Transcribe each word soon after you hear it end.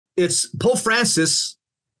It's Pope Francis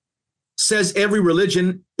says every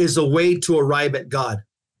religion is a way to arrive at God.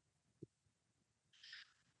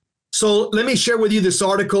 So let me share with you this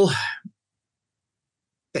article,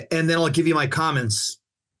 and then I'll give you my comments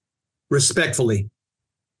respectfully.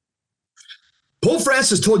 Pope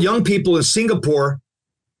Francis told young people in Singapore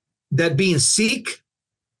that being Sikh,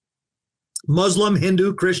 Muslim,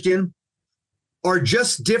 Hindu, Christian are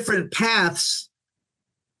just different paths,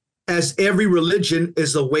 as every religion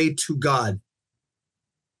is a way to God.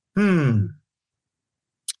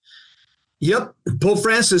 Yep, Pope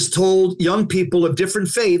Francis told young people of different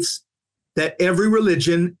faiths that every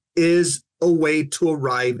religion is a way to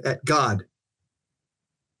arrive at God.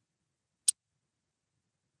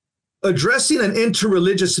 Addressing an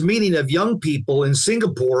interreligious meeting of young people in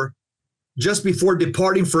Singapore just before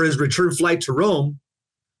departing for his return flight to Rome,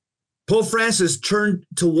 Pope Francis turned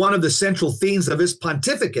to one of the central themes of his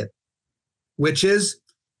pontificate, which is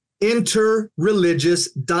interreligious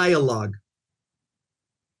dialogue.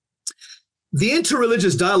 The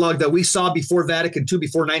interreligious dialogue that we saw before Vatican II,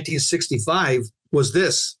 before 1965, was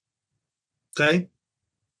this, okay?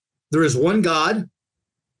 There is one God,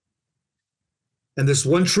 and this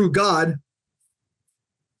one true God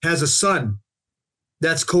has a son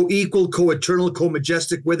that's co-equal, co-eternal,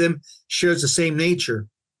 co-majestic with him, shares the same nature.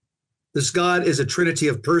 This God is a trinity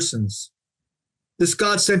of persons. This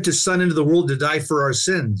God sent his son into the world to die for our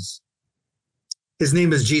sins. His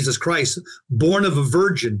name is Jesus Christ, born of a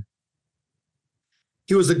virgin.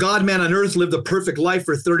 He was the God-man on earth, lived a perfect life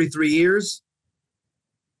for 33 years,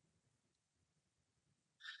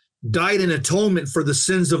 died in atonement for the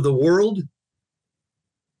sins of the world.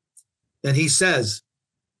 And he says,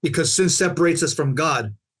 because sin separates us from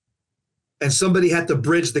God, and somebody had to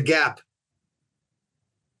bridge the gap.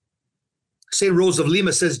 St. Rose of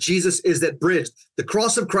Lima says Jesus is that bridge. The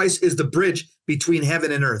cross of Christ is the bridge between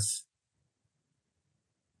heaven and earth.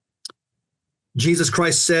 Jesus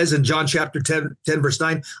Christ says in John chapter 10 verse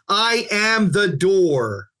 9, I am the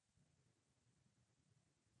door.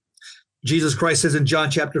 Jesus Christ says in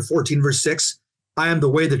John chapter 14 verse 6, I am the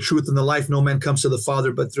way, the truth, and the life. No man comes to the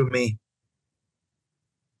Father but through me.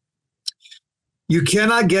 You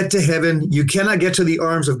cannot get to heaven, you cannot get to the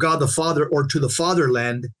arms of God the Father or to the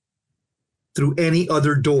fatherland through any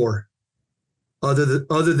other door other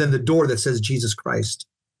than the door that says Jesus Christ.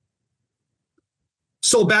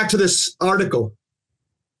 So back to this article.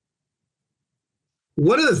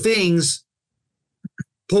 One of the things,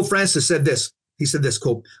 Pope Francis said this, he said this,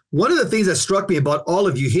 quote, one of the things that struck me about all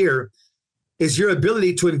of you here is your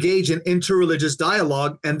ability to engage in interreligious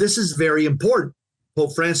dialogue, and this is very important,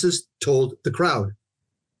 Pope Francis told the crowd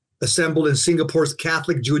assembled in Singapore's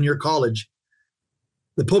Catholic Junior College.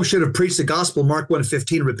 The Pope should have preached the gospel, Mark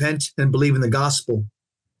 1:15, repent and believe in the gospel.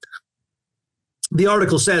 The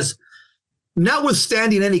article says,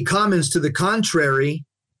 notwithstanding any comments to the contrary,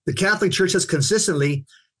 the Catholic Church has consistently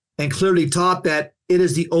and clearly taught that it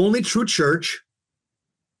is the only true church.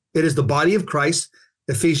 It is the body of Christ,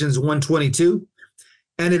 Ephesians 1:22,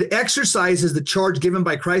 and it exercises the charge given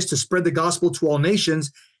by Christ to spread the gospel to all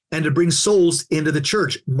nations and to bring souls into the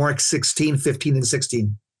church, Mark 16:15 and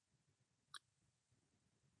 16.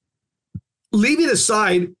 Leaving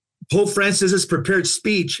aside Pope Francis's prepared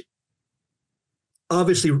speech,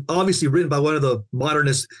 obviously written by one of the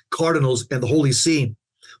modernist cardinals and the Holy See,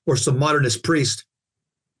 or some modernist priest.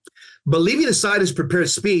 But leaving aside his prepared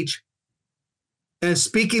speech and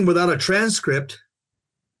speaking without a transcript,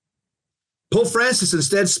 Pope Francis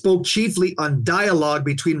instead spoke chiefly on dialogue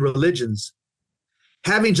between religions,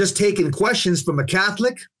 having just taken questions from a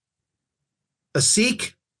Catholic, a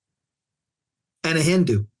Sikh, and a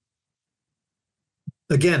Hindu.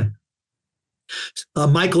 Again,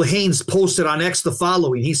 Michael Haynes posted on X the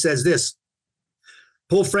following. He says this,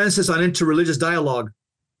 Pope Francis on interreligious dialogue,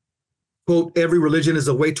 quote, every religion is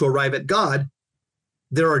a way to arrive at God.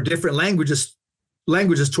 There are different languages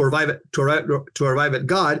to arrive at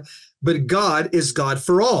God, but God is God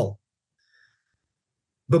for all.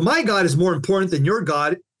 But my God is more important than your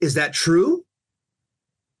God. Is that true?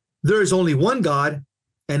 There is only one God,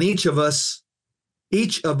 and each of us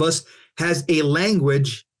has a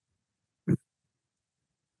language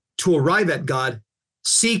to arrive at God.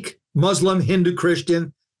 Sikh, Muslim, Hindu,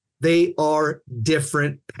 Christian, they are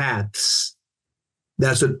different paths.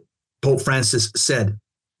 That's what Pope Francis said.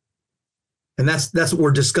 And that's what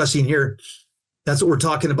we're discussing here. That's what we're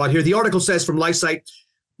talking about here. The article says from LifeSite,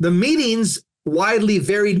 the meeting's widely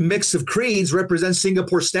varied mix of creeds represents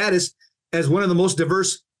Singapore's status as one of the most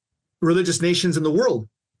diverse religious nations in the world.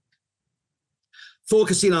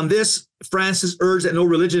 Focusing on this, Francis urged that no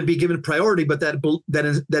religion be given priority, but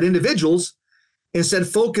that individuals Instead,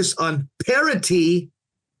 focus on parity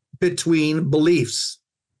between beliefs.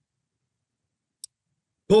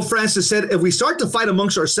 Pope Francis said, if we start to fight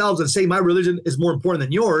amongst ourselves and say my religion is more important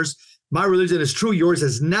than yours, my religion is true, yours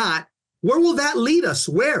is not, where will that lead us?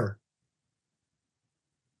 Where?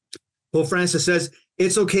 Pope Francis says,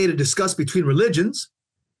 it's okay to discuss between religions.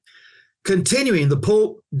 Continuing, the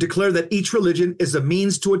Pope declared that each religion is a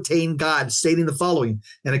means to attain God, stating the following.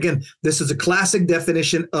 And again, this is a classic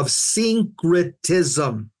definition of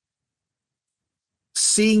syncretism.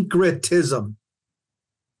 Syncretism.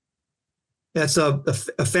 That's a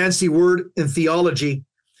fancy word in theology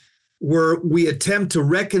where we attempt to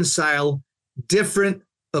reconcile different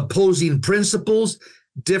opposing principles,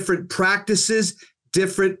 different practices,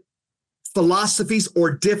 different philosophies,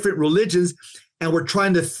 or different religions, and we're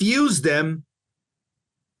trying to fuse them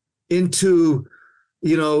into,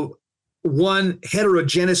 one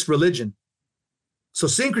heterogeneous religion. So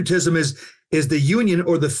syncretism is the union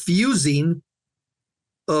or the fusing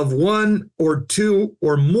of one or two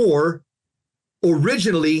or more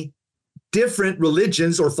originally different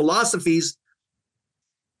religions or philosophies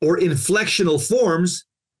or inflectional forms,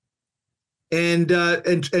 and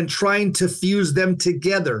trying to fuse them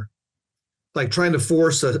together, like trying to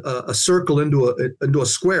force a circle into a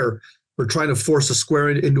square, or trying to force a square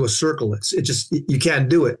into a circle. It just, you can't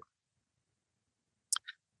do it.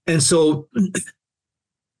 And so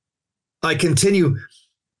I continue.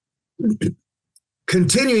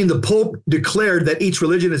 Continuing, the Pope declared that each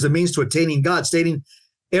religion is a means to attaining God, stating,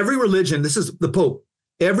 every religion, this is the Pope,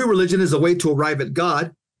 every religion is a way to arrive at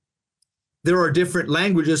God. There are different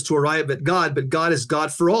languages to arrive at God, but God is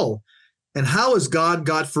God for all. And how is God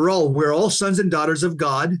God for all? We're all sons and daughters of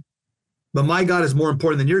God, but my God is more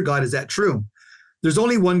important than your God. Is that true? There's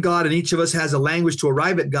only one God, and each of us has a language to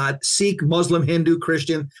arrive at God. Sikh, Muslim, Hindu,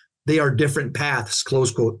 Christian, they are different paths,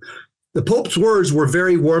 close quote. The Pope's words were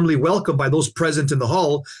very warmly welcomed by those present in the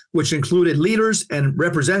hall, which included leaders and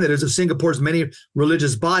representatives of Singapore's many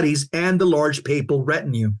religious bodies and the large papal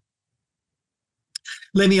retinue.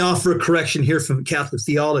 Let me offer a correction here from Catholic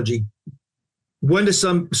theology. When does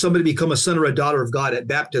somebody become a son or a daughter of God? At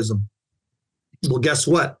baptism. Well, guess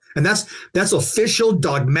what? And that's official,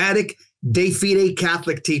 dogmatic, de fide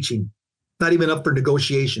Catholic teaching. Not even up for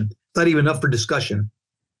negotiation. Not even up for discussion.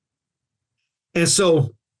 And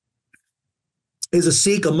so, is a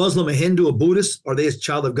Sikh, a Muslim, a Hindu, a Buddhist, are they a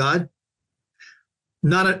child of God?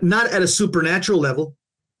 Not at a supernatural level.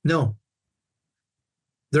 No.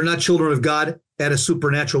 They're not children of God at a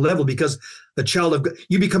supernatural level, because a child of God,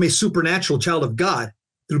 you become a supernatural child of God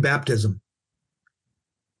through baptism.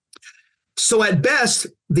 So at best,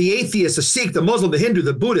 the atheist, the Sikh, the Muslim, the Hindu,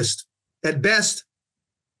 the Buddhist, at best,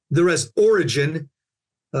 they're, as Origen,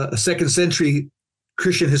 a second century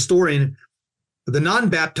Christian historian, the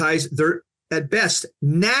non-baptized, they're at best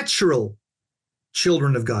natural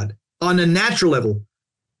children of God on a natural level.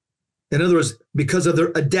 In other words, because of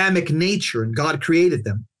their Adamic nature, and God created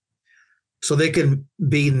them. So they can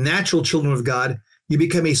be natural children of God. You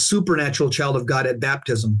become a supernatural child of God at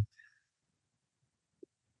baptism.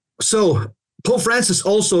 So Pope Francis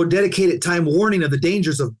also dedicated time warning of the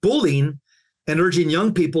dangers of bullying and urging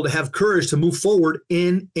young people to have courage to move forward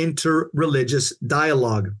in interreligious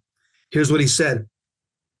dialogue. Here's what he said.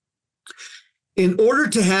 In order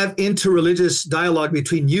to have interreligious dialogue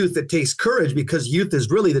between youth, it takes courage, because youth is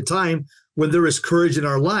really the time when there is courage in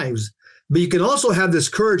our lives. But you can also have this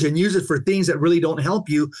courage and use it for things that really don't help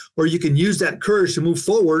you, or you can use that courage to move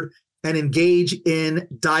forward and engage in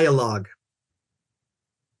dialogue.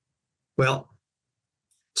 Well,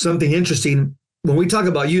 something interesting, when we talk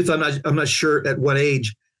about youth, I'm not sure at what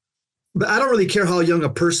age, but I don't really care how young a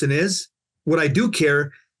person is. What I do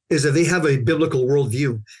care is if they have a biblical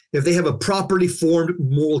worldview, if they have a properly formed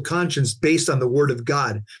moral conscience based on the Word of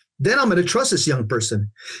God, then I'm going to trust this young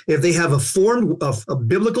person. If they have a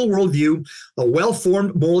biblical worldview, a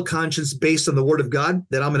well-formed moral conscience based on the Word of God,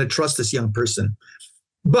 then I'm going to trust this young person.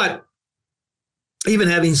 But even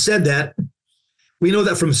having said that, we know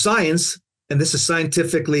that from science, and this has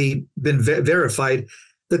scientifically been verified,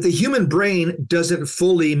 that the human brain doesn't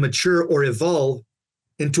fully mature or evolve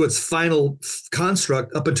into its final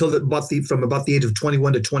construct up until from about the age of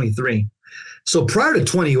 21 to 23. So prior to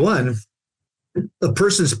 21, a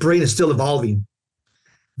person's brain is still evolving.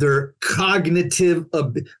 Their cognitive,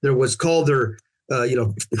 there was called their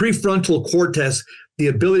prefrontal cortex, the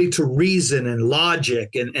ability to reason and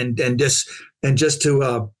logic and just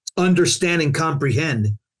to understand and comprehend.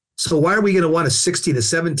 So why are we going to want a 16 to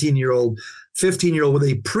 17-year-old, 15-year-old with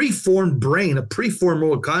a preformed brain, a preformed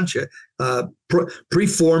moral conscience,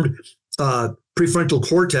 preformed prefrontal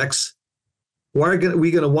cortex? Why are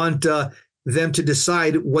we going to want them to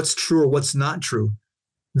decide what's true or what's not true.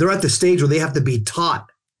 They're at the stage where they have to be taught.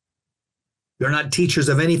 They're not teachers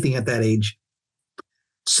of anything at that age.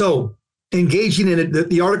 So engaging in it,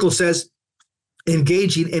 the article says,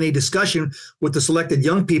 engaging in a discussion with the selected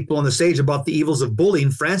young people on the stage about the evils of bullying,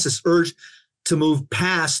 Francis urged to move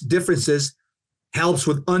past differences helps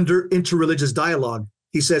with interreligious dialogue.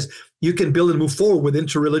 He says you can build and move forward with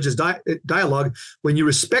interreligious dialogue when you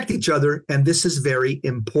respect each other, and this is very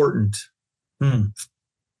important.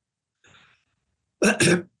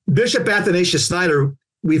 Bishop Athanasius Snyder,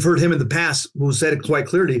 we've heard him in the past, who said it quite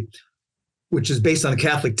clearly, which is based on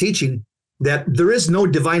Catholic teaching, that there is no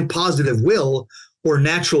divine positive will or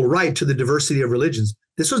natural right to the diversity of religions.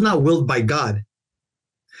 This was not willed by God.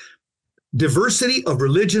 Diversity of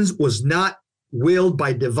religions was not willed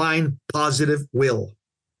by divine positive will.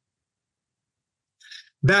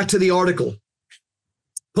 Back to the article.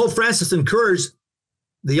 Pope Francis encouraged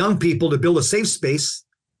the young people to build a safe space.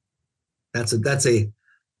 That's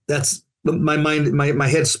my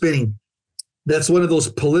head spinning. That's one of those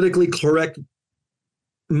politically correct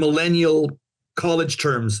millennial college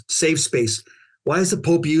terms, safe space. Why is the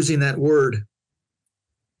Pope using that word?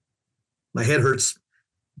 My head hurts.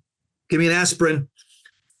 Give me an aspirin.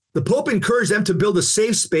 The Pope encouraged them to build a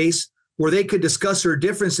safe space where they could discuss their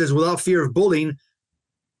differences without fear of bullying,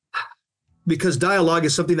 because dialogue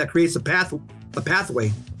is something that creates a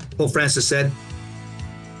pathway, Pope Francis said.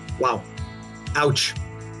 Wow. Ouch.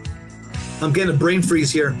 I'm getting a brain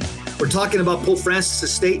freeze here. We're talking about Pope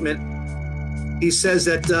Francis' statement. He says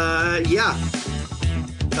that,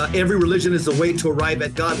 every religion is the way to arrive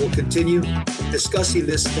at God. We'll continue discussing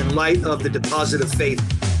this in light of the deposit of faith.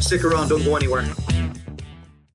 Stick around. Don't go anywhere.